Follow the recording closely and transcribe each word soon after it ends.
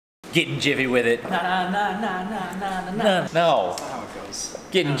Getting jivvy with it. Na na na na na na na. No. That's not how it goes.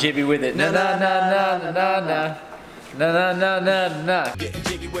 Getting jivvy with it. Na na na na na na na. Na na na na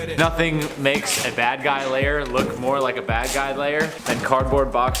na. Nothing makes a bad guy layer look more like a bad guy layer than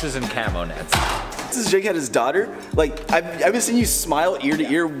cardboard boxes and camo nets. Since Jake had his daughter, like I've been seeing you smile ear to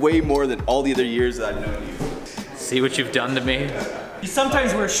ear way more than all the other years that I've known you. See what you've done to me? You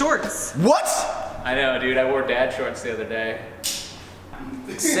sometimes wear shorts. What? I know, dude. I wore dad shorts the other day.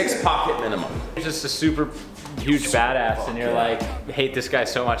 6 pocket minimum. You're just a super huge badass, and you're like, I hate this guy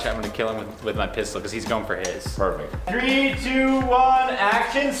so much, I'm gonna kill him with my pistol because he's going for his. Perfect. 3, 2, 1,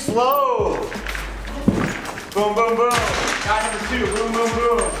 action, slow. Boom, boom, boom. Guy number 2, boom, boom,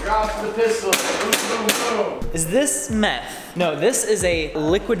 boom. Drops the pistol. Boom, boom, boom. Is this meth? No, this is a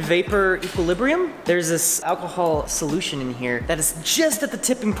liquid vapor equilibrium. There's this alcohol solution in here that is just at the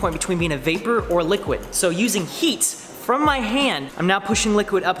tipping point between being a vapor or liquid. So using heat from my hand, I'm now pushing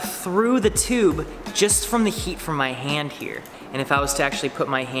liquid up through the tube just from the heat from my hand here. And if I was to actually put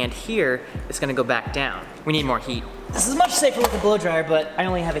my hand here, it's gonna go back down. We need more heat. This is much safer with a blow dryer, but I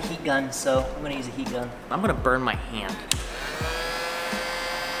only have a heat gun, so I'm gonna use a heat gun. I'm gonna burn my hand.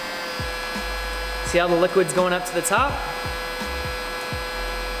 See how the liquid's going up to the top?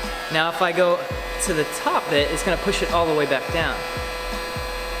 Now if I go to the top of it, it's gonna push it all the way back down.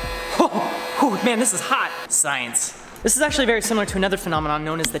 Oh, man, this is hot. Science. This is actually very similar to another phenomenon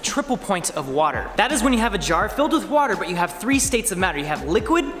known as the triple point of water. That is when you have a jar filled with water, but you have 3 states of matter. You have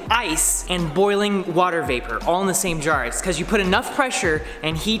liquid, ice, and boiling water vapor, all in the same jar. It's because you put enough pressure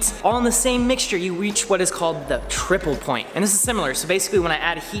and heat all in the same mixture, you reach what is called the triple point. And this is similar. So basically when I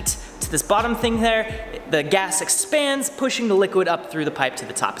add heat to this bottom thing there, the gas expands, pushing the liquid up through the pipe to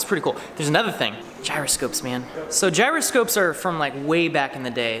the top. It's pretty cool. There's another thing. Gyroscopes, man. So gyroscopes are from like way back in the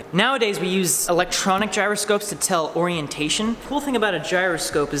day. Nowadays we use electronic gyroscopes to tell orientation. The cool thing about a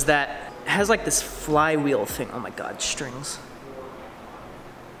gyroscope is that it has like this flywheel thing. Oh my God, strings.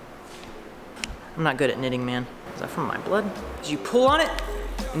 I'm not good at knitting, man. Is that from my blood? You pull on it,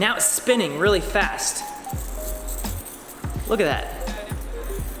 and now it's spinning really fast. Look at that.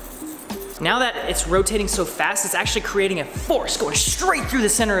 Now that it's rotating so fast, it's actually creating a force going straight through the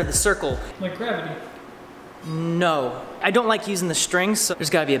center of the circle. Like gravity. No, I don't like using the strings, so there's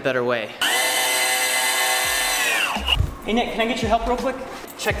gotta be a better way. Hey Nick, can I get your help real quick?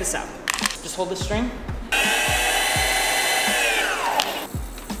 Check this out. Just hold this string.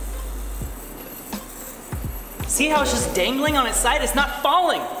 See how it's just dangling on its side? It's not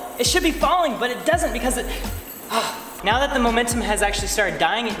falling. It should be falling, but it doesn't because it... Now that the momentum has actually started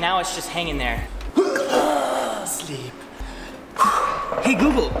dying, now it's just hanging there. Sleep. Hey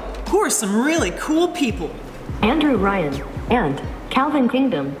Google, who are some really cool people? Andrew Ryan, and Calvin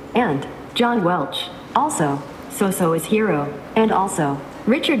Kingdom, and John Welch. Also, So is Hero, and also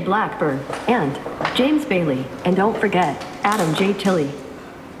Richard Blackburn, and James Bailey, and don't forget, Adam J. Tilley.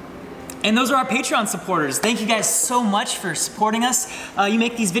 And those are our Patreon supporters. Thank you guys so much for supporting us. You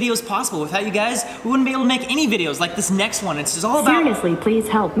make these videos possible. Without you guys, we wouldn't be able to make any videos like this next one. It's just all about— Seriously, please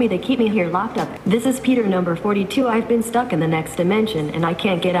help me. They keep me here locked up. This is Peter number 42. I've been stuck in the next dimension and I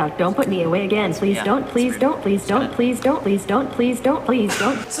can't get out. Don't put me away again. Please don't, please don't, please don't, please don't, please don't, please don't, please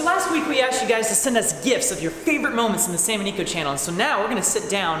don't. So last week we asked you guys to send us gifts of your favorite moments in the Sam and Nico channel. And so now we're gonna sit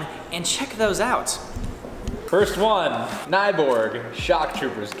down and check those out. First one, Nyborg, Shock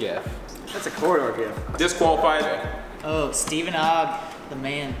Troopers gift. That's a corridor gift. Disqualified. Oh, Stephen Ogg, the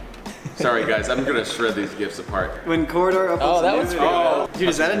man. Sorry guys, I'm gonna shred these gifts apart. When corridor uploads Oh, that a new was video. Dude,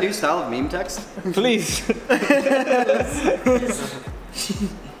 is that a new style of meme text? Please.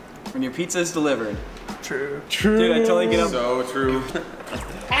 When your pizza is delivered. True. Dude, I totally get up. So true.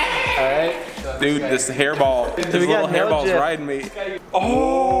 Alright. Dude, this hairball, this little hairball's riding me.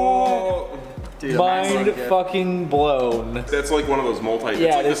 Oh! Dude, Mind fucking blown. That's like one of those multi,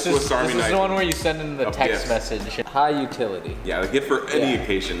 Yeah, it's like the Swiss Army this is knife. the one where you send in the of text gifts. message. High utility. Yeah, a gift for any Yeah.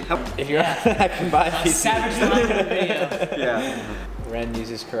 occasion. If you're I can buy PC. Savage the line in the video. Yeah. Wren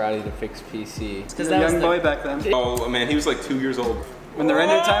uses karate to fix PC. Because A young boy back then. Oh man, he was like 2 years old. When the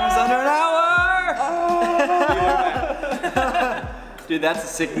render time is under an hour! Dude, that's a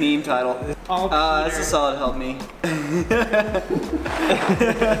sick meme title. That's a solid help me.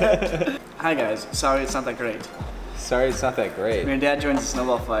 Hi guys, sorry it's not that great. Sorry, it's not that great. When your dad joins a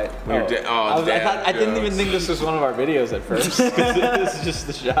snowball fight. Your I didn't even think this was one of our videos at first. This is just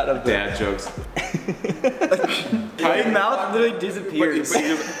the shot of the dad jokes. My mouth literally disappears. But he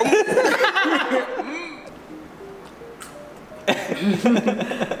just,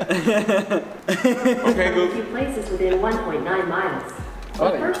 okay, Few places within 1.9 miles.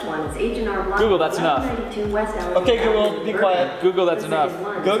 The first one is H&R Block. Google, that's enough. 92 West Alabama Okay, Google, Avenue, be Burbank. quiet. Google, that's The enough. second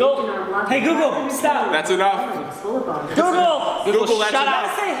one is Google? H&R Block. Hey, Google, stop. That's enough. Boulevard. Google! Google, that's Shut enough.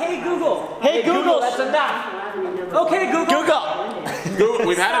 up. Say, hey, Google. Hey, Google, that's enough. Okay, Google. Google,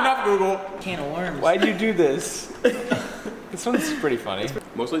 we've had enough, Google. Can of worms. Why'd you do this? This one's pretty funny.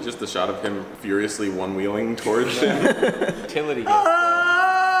 Mostly just the shot of him furiously one-wheeling towards him. Utility gift.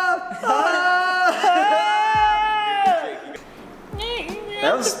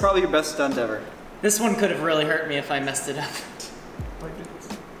 That was probably your best stunt ever. This one could have really hurt me if I messed it up.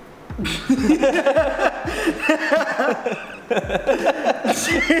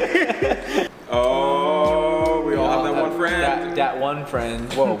 Oh, we all have that one friend. That one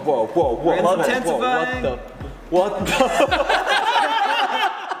friend. Whoa, whoa, whoa, whoa. Friends intensifying. What the?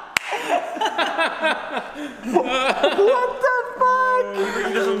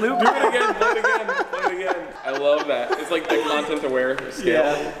 Do it again, play it again, play it again. I love that. It's like the content-aware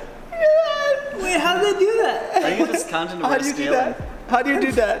scale. Yeah. Wait, how did they do that? I think it's content aware scaling. How do you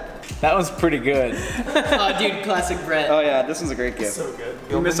do that? That was pretty good. Oh, dude, classic Brett. Oh yeah, this one's a great gift. So good.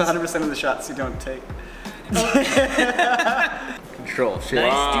 You miss 100% of the shots you don't take. Control shit.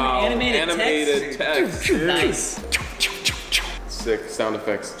 Nice, Wow, dude. Animated text. Nice. Sick sound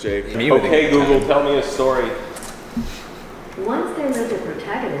effects, Jake. Me with Okay, a Google, tell me a story. Once there lived a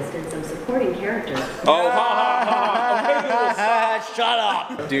protagonist and some supporting characters. Oh, ha ha ha. Okay, Google, stop. Shut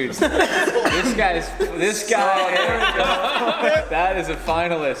up, dude. This guy. That is a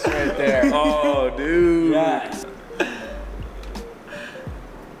finalist right there. Oh, dude. Yes.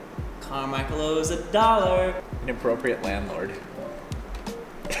 Carmichael owes $1. Inappropriate landlord.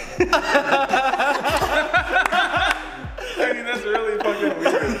 I mean, that's really fucking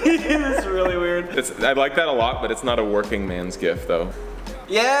weird. That's really weird. I like that a lot, but it's not a working man's gift, though.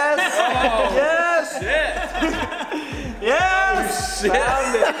 Yes! Oh, Yes! shit. Yes! Shit.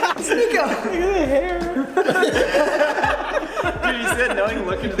 Dude, you said knowing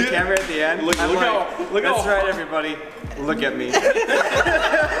look into the camera at the end. Look I'm how- like, look how that's right, hard- everybody. Look at me.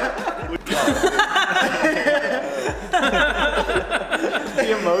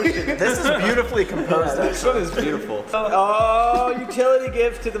 The emotion. This is beautifully composed. This one is beautiful. Oh, utility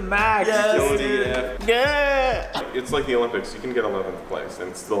gift to the max. Utility gift. Yeah. It's like the Olympics. You can get 11th place, and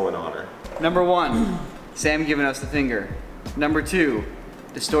it's still an honor. Number 1, Sam giving us the finger. Number 2,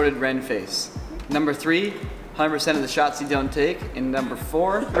 distorted Wren face. Number 3, 100% of the shots you don't take. And number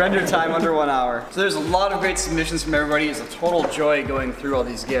 4, render time under 1 hour. So there's a lot of great submissions from everybody. It's a total joy going through all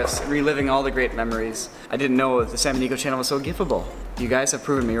these gifts, reliving all the great memories. I didn't know the Sam and Nico channel was so giftable. You guys have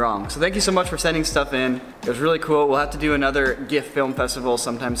proven me wrong. So thank you so much for sending stuff in. It was really cool. We'll have to do another GIF film festival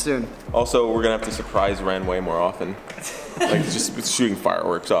sometime soon. Also, we're gonna have to surprise Wren way more often. Like just shooting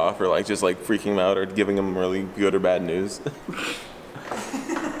fireworks off, or like just like freaking him out, or giving him really good or bad news.